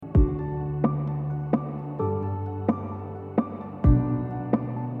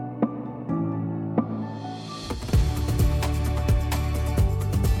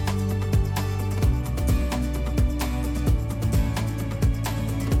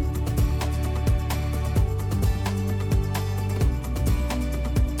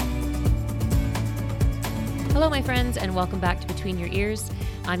Hello, my friends, and welcome back to Between Your Ears.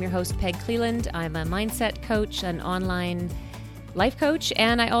 I'm your host, Peg Cleland. I'm a mindset coach, an online life coach,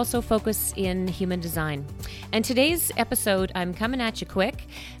 and I also focus in human design. And today's episode, I'm coming at you quick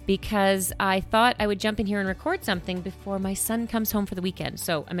because I thought I would jump in here and record something before my son comes home for the weekend.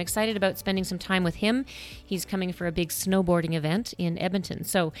 So I'm excited about spending some time with him. He's coming for a big snowboarding event in Edmonton.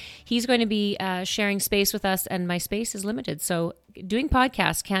 So he's going to be sharing space with us, and my space is limited. So doing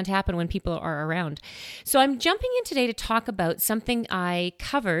podcasts can't happen when people are around. So I'm jumping in today to talk about something I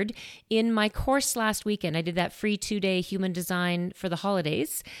covered in my course last weekend. I did that free 2-day human design for the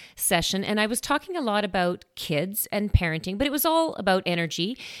holidays session, and I was talking a lot about kids and parenting, but it was all about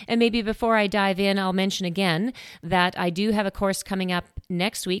energy. And maybe before I dive in, I'll mention again that I do have a course coming up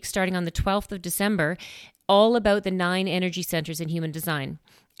next week, starting on the 12th of December, all about the 9 energy centers in human design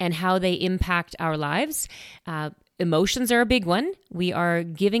and how they impact our lives. Emotions are a big one. We are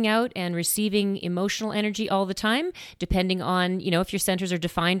giving out and receiving emotional energy all the time, depending on, if your centers are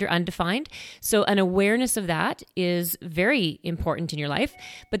defined or undefined. So an awareness of that is very important in your life.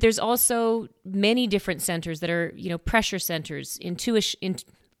 But there's also many different centers that are, pressure centers, intuition,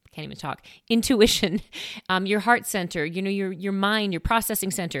 your heart center, your mind, your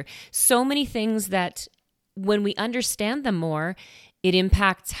processing center. So many things that when we understand them more, it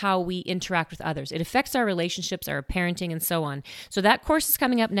impacts how we interact with others. It affects our relationships, our parenting, and so on. So that course is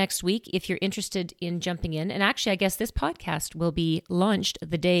coming up next week if you're interested in jumping in. And actually, I guess this podcast will be launched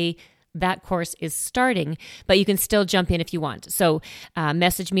the day that course is starting, but you can still jump in if you want. So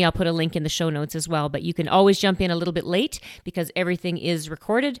message me. I'll put a link in the show notes as well, but you can always jump in a little bit late because everything is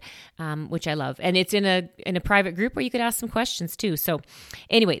recorded, which I love. And it's in a private group where you could ask some questions too. So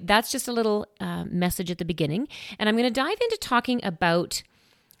anyway, that's just a little message at the beginning. And I'm going to dive into talking about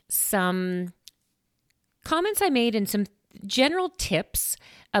some comments I made and some general tips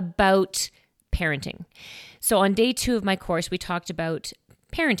about parenting. So on day 2 of my course, we talked about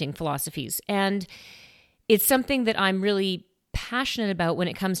parenting philosophies. And it's something that I'm really passionate about when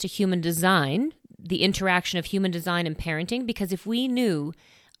it comes to human design, the interaction of human design and parenting, because if we knew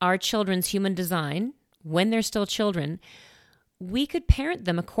our children's human design when they're still children, we could parent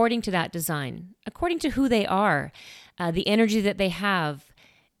them according to that design, according to who they are, the energy that they have,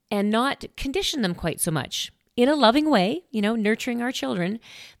 and not condition them quite so much. In a loving way, nurturing our children,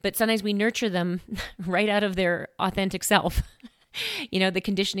 but sometimes we nurture them right out of their authentic self. The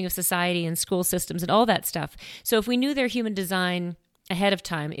conditioning of society and school systems and all that stuff. So if we knew their human design ahead of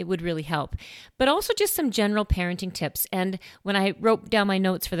time, it would really help. But also just some general parenting tips. And when I wrote down my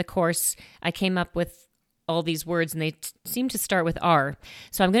notes for the course, I came up with all these words, and they seem to start with R.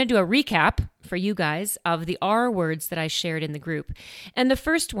 So I'm going to do a recap for you guys of the R words that I shared in the group. And the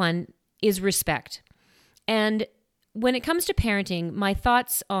first one is respect. And when it comes to parenting, my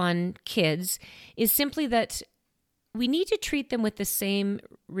thoughts on kids is simply that we need to treat them with the same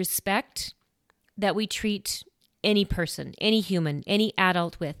respect that we treat any person, any human, any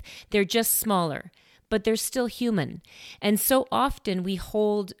adult with. They're just smaller, but they're still human. And so often we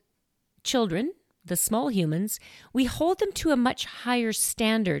hold children, the small humans, we hold them to a much higher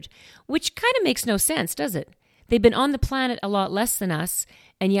standard, which kind of makes no sense, does it? They've been on the planet a lot less than us,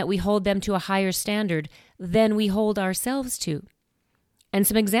 and yet we hold them to a higher standard than we hold ourselves to. And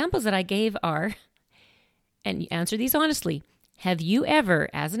some examples that I gave are, and answer these honestly, have you ever,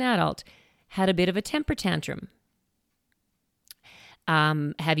 as an adult, had a bit of a temper tantrum?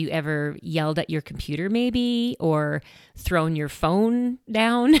 Have you ever yelled at your computer maybe, or thrown your phone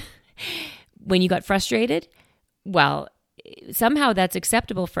down when you got frustrated? Well, somehow that's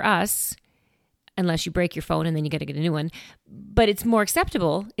acceptable for us, unless you break your phone and then you got to get a new one. But it's more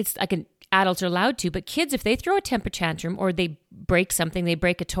acceptable. It's like adults are allowed to, but kids, if they throw a temper tantrum or they break something, they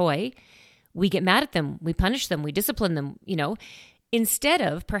break a toy, we get mad at them, we punish them, we discipline them, instead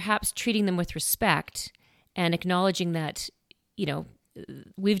of perhaps treating them with respect and acknowledging that,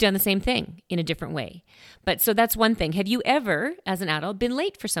 we've done the same thing in a different way. But so that's one thing. Have you ever, as an adult, been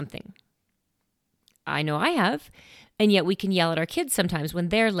late for something? I know I have. And yet we can yell at our kids sometimes when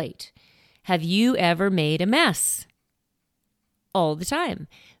they're late. Have you ever made a mess? All the time.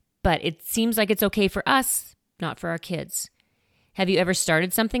 But it seems like it's okay for us, not for our kids. Have you ever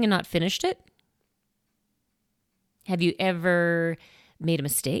started something and not finished it? Have you ever made a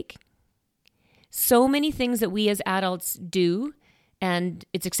mistake? So many things that we as adults do, and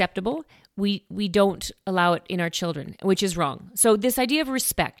it's acceptable, we don't allow it in our children, which is wrong. So this idea of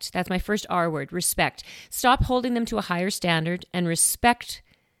respect, that's my first R word, respect. Stop holding them to a higher standard and respect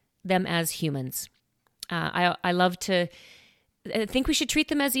them as humans. I think we should treat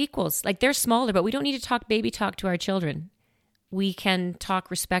them as equals. Like, they're smaller, but we don't need to talk baby talk to our children. We can talk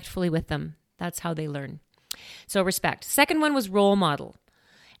respectfully with them. That's how they learn. So respect. Second one was role model.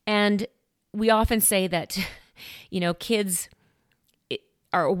 And we often say that, kids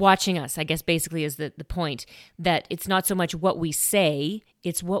are watching us, I guess basically is the point, that it's not so much what we say,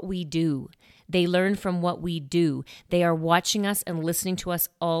 it's what we do. They learn from what we do. They are watching us and listening to us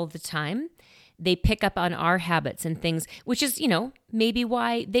all the time. They pick up on our habits and things, which is, maybe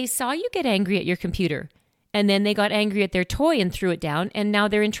why they saw you get angry at your computer. And then they got angry at their toy and threw it down, and now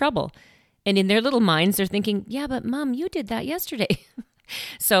they're in trouble. And in their little minds, they're thinking, yeah, but Mom, you did that yesterday.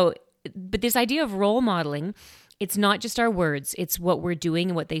 But this idea of role modeling, it's not just our words, it's what we're doing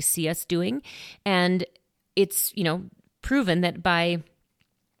and what they see us doing. And it's, proven that by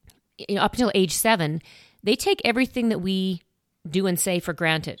up until age 7, they take everything that we do and say for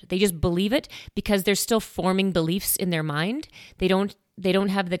granted. They just believe it because they're still forming beliefs in their mind. They don't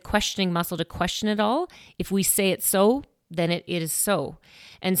have the questioning muscle to question it all. If we say it's so, then it is so.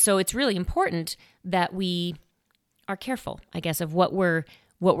 And so it's really important that we are careful, I guess, of what we're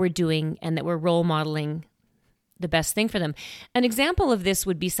doing and that we're role modeling the best thing for them. An example of this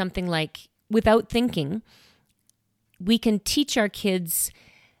would be something like, without thinking, we can teach our kids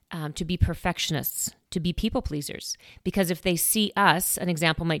to be perfectionists, to be people pleasers. Because if they see us, an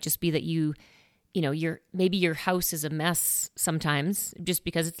example might just be that maybe your house is a mess sometimes just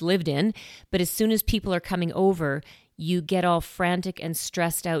because it's lived in, but as soon as people are coming over, you get all frantic and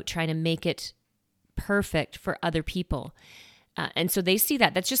stressed out trying to make it perfect for other people. And so they see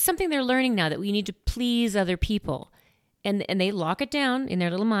that. That's just something they're learning now, that we need to please other people. And they lock it down in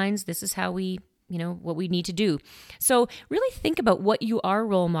their little minds. This is how we, what we need to do. So really think about what you are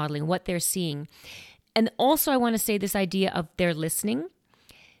role modeling, what they're seeing. And also I want to say this idea of they're listening.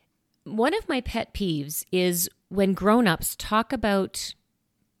 One of my pet peeves is when grown-ups talk about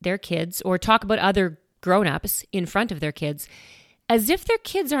their kids or talk about other grown-ups in front of their kids as if their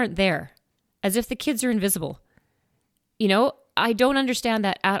kids aren't there, as if the kids are invisible. I don't understand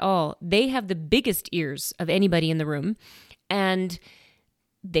that at all. They have the biggest ears of anybody in the room, and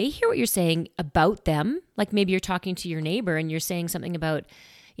they hear what you're saying about them. Like maybe you're talking to your neighbor and you're saying something about,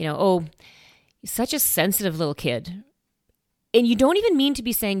 oh, such a sensitive little kid. And you don't even mean to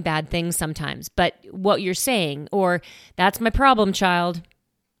be saying bad things sometimes, but what you're saying, or that's my problem child,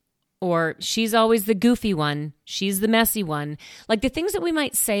 or she's always the goofy one, she's the messy one. Like the things that we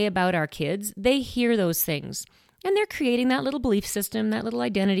might say about our kids, they hear those things. And they're creating that little belief system, that little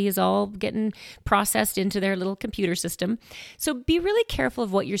identity is all getting processed into their little computer system. So be really careful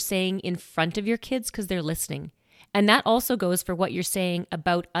of what you're saying in front of your kids because they're listening. And that also goes for what you're saying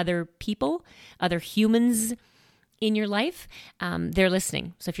about other people, other humans in your life. They're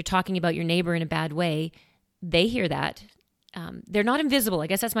listening. So if you're talking about your neighbor in a bad way, they hear that. They're not invisible. I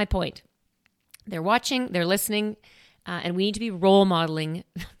guess that's my point. They're watching, they're listening, and we need to be role modeling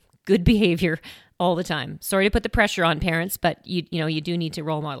good behavior all the time. Sorry to put the pressure on parents, but you do need to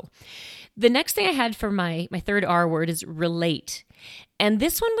role model. The next thing I had for my third R word is relate. And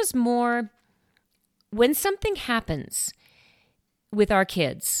this one was more when something happens with our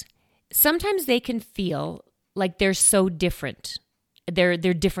kids, sometimes they can feel like they're so different. They're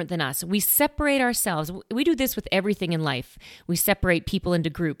different than us. We separate ourselves. We do this with everything in life. We separate people into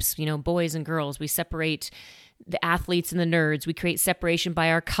groups, boys and girls. We separate the athletes and the nerds. We create separation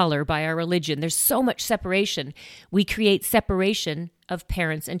by our color, by our religion. There's so much separation. We create separation of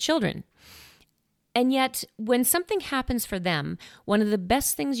parents and children. And yet, when something happens for them, one of the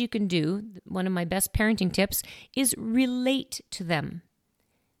best things you can do, one of my best parenting tips, is relate to them.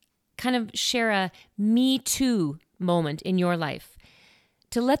 Kind of share a me too moment in your life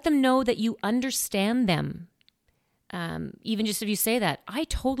to let them know that you understand them. Even just if you say that, I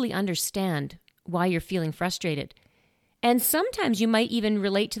totally understand why you're feeling frustrated. And sometimes you might even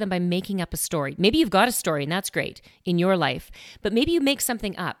relate to them by making up a story. Maybe you've got a story and that's great in your life, but maybe you make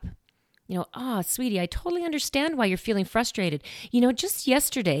something up. Sweetie, I totally understand why you're feeling frustrated. Just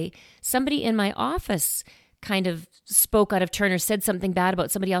yesterday, somebody in my office kind of spoke out of turn or said something bad about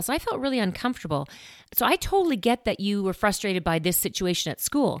somebody else. I felt really uncomfortable. So I totally get that you were frustrated by this situation at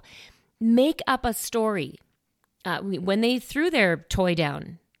school. Make up a story. When they threw their toy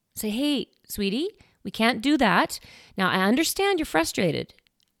down, say, hey, sweetie, we can't do that. Now, I understand you're frustrated.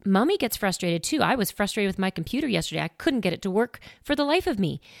 Mommy gets frustrated too. I was frustrated with my computer yesterday. I couldn't get it to work for the life of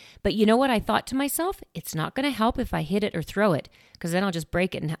me. But you know what I thought to myself? It's not going to help if I hit it or throw it, because then I'll just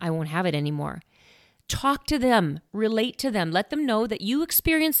break it and I won't have it anymore. Talk to them, relate to them, let them know that you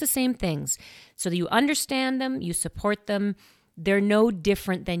experience the same things so that you understand them, you support them. They're no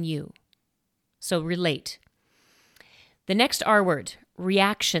different than you. So relate. The next R word,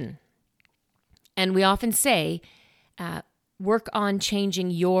 reaction. And we often say, work on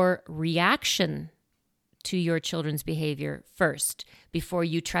changing your reaction to your children's behavior first before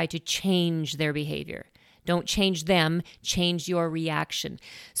you try to change their behavior. Don't change them, change your reaction.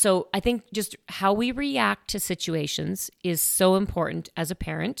 So I think just how we react to situations is so important as a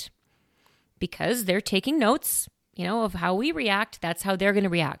parent because they're taking notes, of how we react. That's how they're going to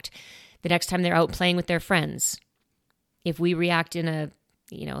react the next time they're out playing with their friends. If we react in a,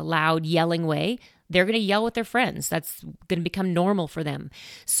 loud yelling way, they're going to yell with their friends. That's going to become normal for them.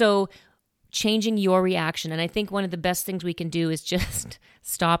 So changing your reaction. And I think one of the best things we can do is just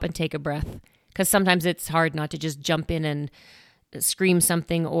stop and take a breath. Because sometimes it's hard not to just jump in and scream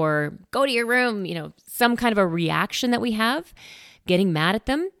something or go to your room, some kind of a reaction that we have, getting mad at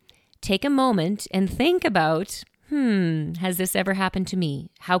them. Take a moment and think about, has this ever happened to me?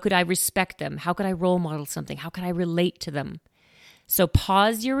 How could I respect them? How could I role model something? How could I relate to them? So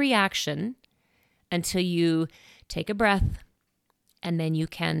pause your reaction until you take a breath and then you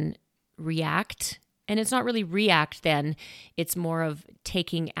can react. And it's not really react then, it's more of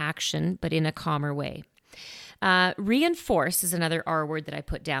taking action, but in a calmer way. Reinforce is another R word that I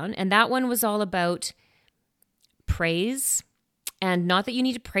put down. And that one was all about praise. And not that you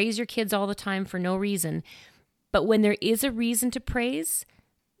need to praise your kids all the time for no reason, but when there is a reason to praise,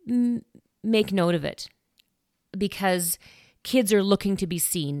 make note of it. Because kids are looking to be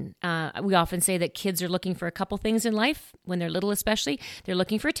seen. We often say that kids are looking for a couple things in life, when they're little especially. They're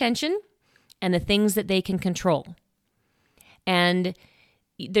looking for attention and the things that they can control. And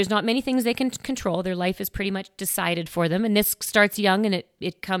there's not many things they can control. Their life is pretty much decided for them. And this starts young and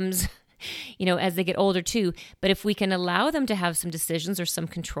it comes, as they get older too. But if we can allow them to have some decisions or some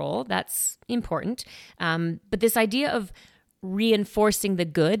control, that's important. But this idea of reinforcing the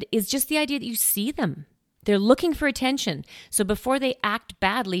good is just the idea that you see them. They're looking for attention. So before they act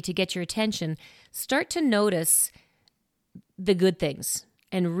badly to get your attention, start to notice the good things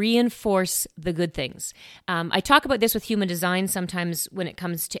and reinforce the good things. I talk about this with human design sometimes when it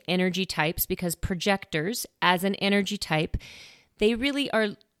comes to energy types, because projectors, as an energy type, they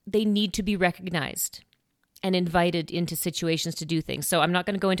need to be recognized and invited into situations to do things. So I'm not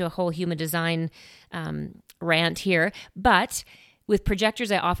going to go into a whole human design rant here, but with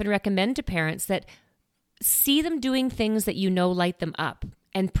projectors, I often recommend to parents that see them doing things that light them up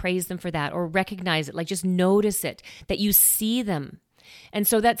and praise them for that, or recognize it, like just notice it, that you see them. And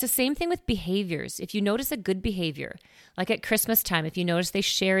so that's the same thing with behaviors. If you notice a good behavior, like at Christmas time, if you notice they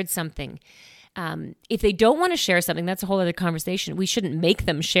shared something, if they don't want to share something, that's a whole other conversation. We shouldn't make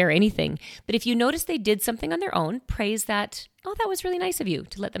them share anything. But if you notice they did something on their own, praise that. Oh, that was really nice of you,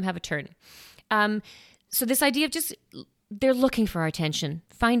 to let them have a turn. So this idea of just, they're looking for our attention.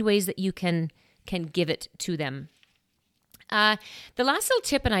 Find ways that you can give it to them. The last little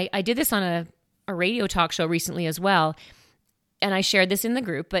tip, and I did this on a radio talk show recently as well, and I shared this in the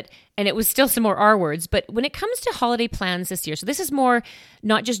group, and it was still some more R words, but when it comes to holiday plans this year, so this is more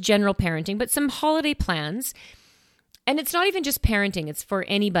not just general parenting, but some holiday plans, and it's not even just parenting, it's for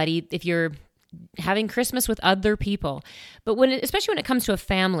anybody if you're having Christmas with other people, but especially when it comes to a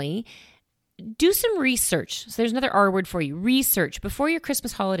family, do some research. So there's another R word for you, research. Before your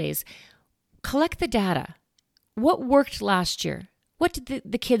Christmas holidays, collect the data. What worked last year? What did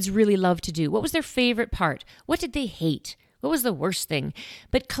the kids really love to do? What was their favorite part? What did they hate? What was the worst thing?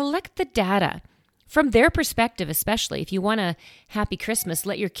 But collect the data from their perspective, especially. If you want a happy Christmas,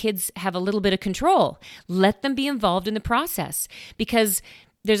 let your kids have a little bit of control. Let them be involved in the process. Because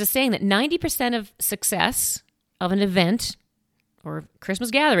there's a saying that 90% of success of an event or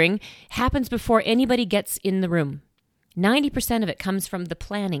Christmas gathering happens before anybody gets in the room. 90% of it comes from the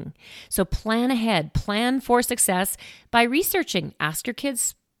planning. So plan ahead, plan for success by researching. Ask your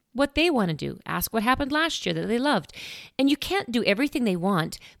kids what they want to do. Ask what happened last year that they loved. And you can't do everything they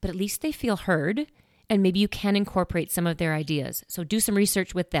want, but at least they feel heard, and maybe you can incorporate some of their ideas. So do some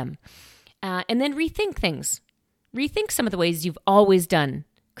research with them. And then rethink things. Rethink some of the ways you've always done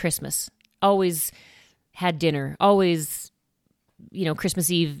Christmas, always had dinner, always,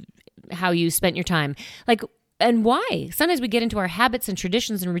 Christmas Eve, how you spent your time. And why? Sometimes we get into our habits and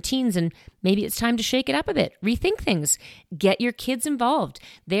traditions and routines, and maybe it's time to shake it up a bit. Rethink things. Get your kids involved.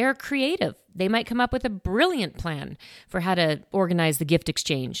 They're creative. They might come up with a brilliant plan for how to organize the gift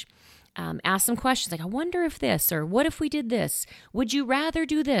exchange. Ask them questions like, I wonder if this, or what if we did this? Would you rather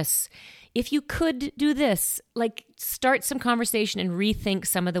do this? If you could do this, start some conversation and rethink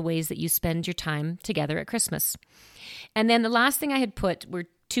some of the ways that you spend your time together at Christmas. And then the last thing I had put were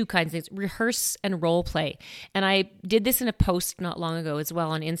two kinds of things, rehearse and role play. And I did this in a post not long ago as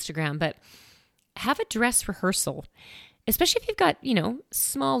well on Instagram, but have a dress rehearsal, especially if you've got,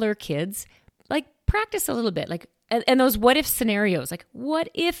 smaller kids, practice a little bit, and those what if scenarios, what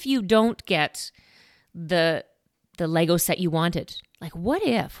if you don't get the Lego set you wanted. Like, what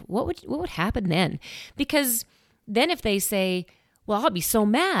if? What would happen then? Because then if they say, well, I'll be so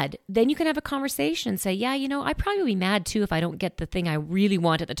mad, then you can have a conversation and say, yeah, I probably would be mad too if I don't get the thing I really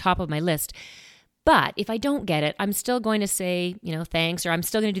want at the top of my list. But if I don't get it, I'm still going to say, thanks, or I'm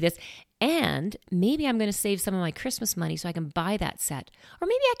still going to do this. And maybe I'm going to save some of my Christmas money so I can buy that set. Or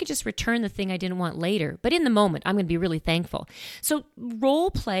maybe I could just return the thing I didn't want later. But in the moment, I'm going to be really thankful. So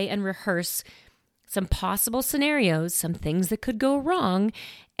role play and rehearse some possible scenarios, some things that could go wrong,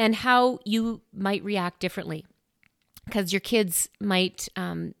 and how you might react differently. Because your kids might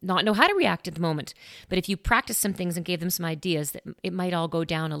not know how to react at the moment. But if you practice some things and gave them some ideas, that it might all go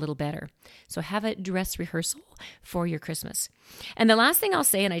down a little better. So have a dress rehearsal for your Christmas. And the last thing I'll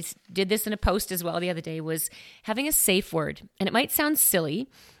say, and I did this in a post as well the other day, was having a safe word. And it might sound silly,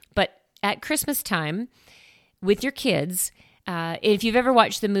 but at Christmas time with your kids, if you've ever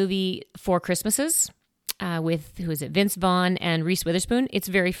watched the movie Four Christmases, with, Vince Vaughn and Reese Witherspoon. It's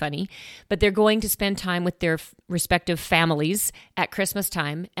very funny, but they're going to spend time with their respective families at Christmas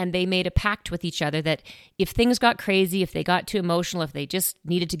time, and they made a pact with each other that if things got crazy, if they got too emotional, if they just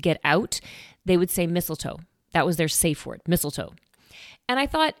needed to get out, they would say mistletoe. That was their safe word, mistletoe. And I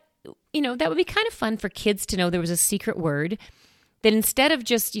thought, that would be kind of fun for kids to know there was a secret word that instead of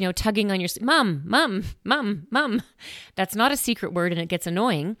just, tugging on your, mom, that's not a secret word and it gets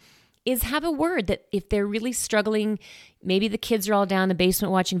annoying, is have a word that if they're really struggling, maybe the kids are all down in the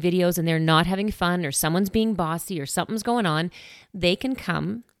basement watching videos and they're not having fun, or someone's being bossy or something's going on, they can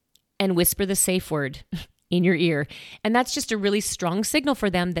come and whisper the safe word in your ear. And that's just a really strong signal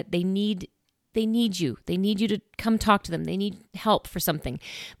for them that they need you. They need you to come talk to them. They need help for something.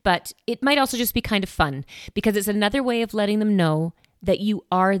 But it might also just be kind of fun because it's another way of letting them know that you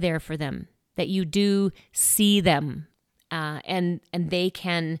are there for them, that you do see them, and they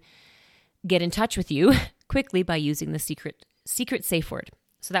can get in touch with you quickly by using the secret safe word.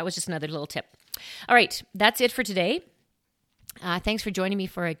 So that was just another little tip. All right, that's it for today. Thanks for joining me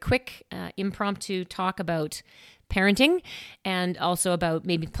for a quick impromptu talk about parenting and also about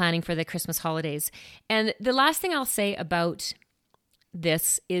maybe planning for the Christmas holidays. And the last thing I'll say about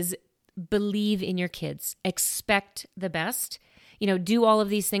this is believe in your kids. Expect the best. Do all of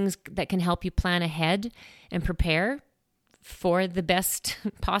these things that can help you plan ahead and prepare for the best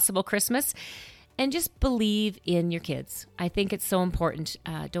possible Christmas, and just believe in your kids. I think it's so important.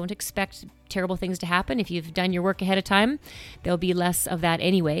 Don't expect terrible things to happen. If you've done your work ahead of time, there'll be less of that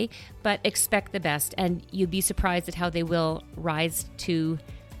anyway, but expect the best, and you'd be surprised at how they will rise to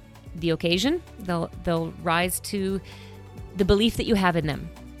the occasion. They'll rise to the belief that you have in them.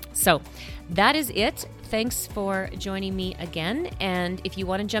 So that is it. Thanks for joining me again. And if you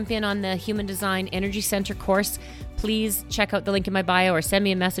want to jump in on the Human Design Energy Center course, please check out the link in my bio or send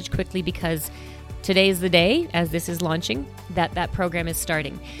me a message quickly, because today's the day, as this is launching, that program is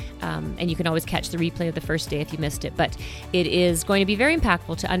starting. And you can always catch the replay of the first day if you missed it. But it is going to be very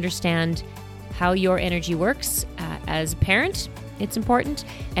impactful to understand how your energy works as a parent. It's important,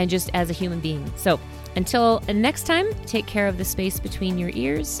 and just as a human being. So until next time, take care of the space between your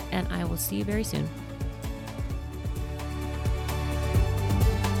ears, and I will see you very soon.